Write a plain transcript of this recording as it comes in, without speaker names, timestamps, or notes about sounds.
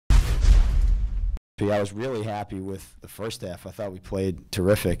I was really happy with the first half. I thought we played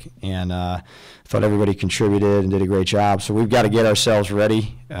terrific, and thought everybody contributed and did a great job. So we've got to get ourselves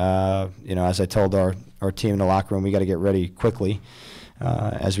ready. As I told our team in the locker room, we got to get ready quickly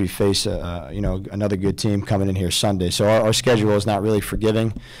as we face another good team coming in here Sunday. So our schedule is not really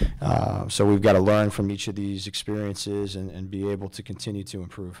forgiving. So we've got to learn from each of these experiences and be able to continue to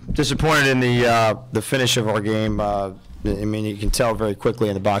improve. Disappointed in the finish of our game. You can tell very quickly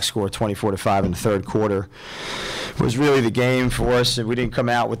in the box score, 24-5 in the third quarter was really the game for us. We didn't come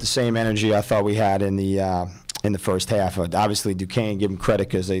out with the same energy I thought we had in the first half. Obviously, Duquesne, give them credit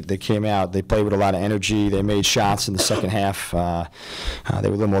because they came out. They played with a lot of energy. They made shots in the second half. They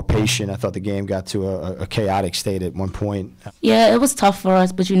were a little more patient. I thought the game got to a chaotic state at one point. Yeah, it was tough for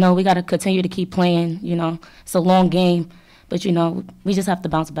us, but, we got to continue to keep playing. It's a long game, but, we just have to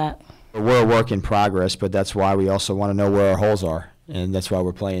bounce back. We're a work in progress, but that's why we also want to know where our holes are. And that's why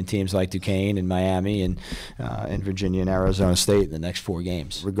we're playing teams like Duquesne and Miami and Virginia and Arizona State in the next 4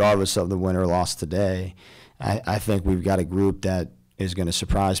 games. Regardless of the win or loss today, I think we've got a group that is going to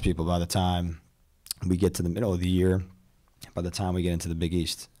surprise people by the time we get to the middle of the year, by the time we get into the Big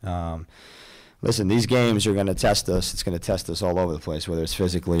East. Listen, these games are going to test us. It's going to test us all over the place, whether it's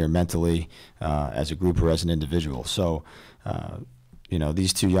physically or mentally, as a group or as an individual. So,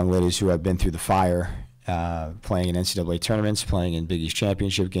 these 2 young ladies who have been through the fire, playing in NCAA tournaments, playing in Big East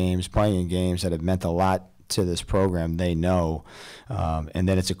championship games, playing in games that have meant a lot to this program, they know. And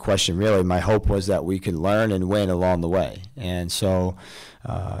then it's a question, really, my hope was that we could learn and win along the way. And so,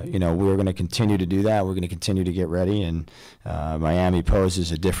 we're going to continue to do that. We're going to continue to get ready. And Miami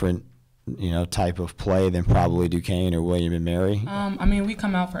poses a different, type of play than probably Duquesne or William and Mary. We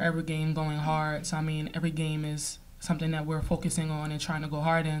come out for every game going hard. So, every game is something that we're focusing on and trying to go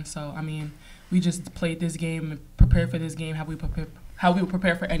hard in. So, we just played this game and prepared for this game how we would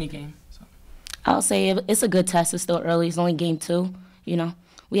prepare for any game. So. I'll say it's a good test. It's still early. It's only game 2.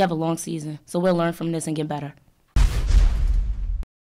 We have a long season, so we'll learn from this and get better.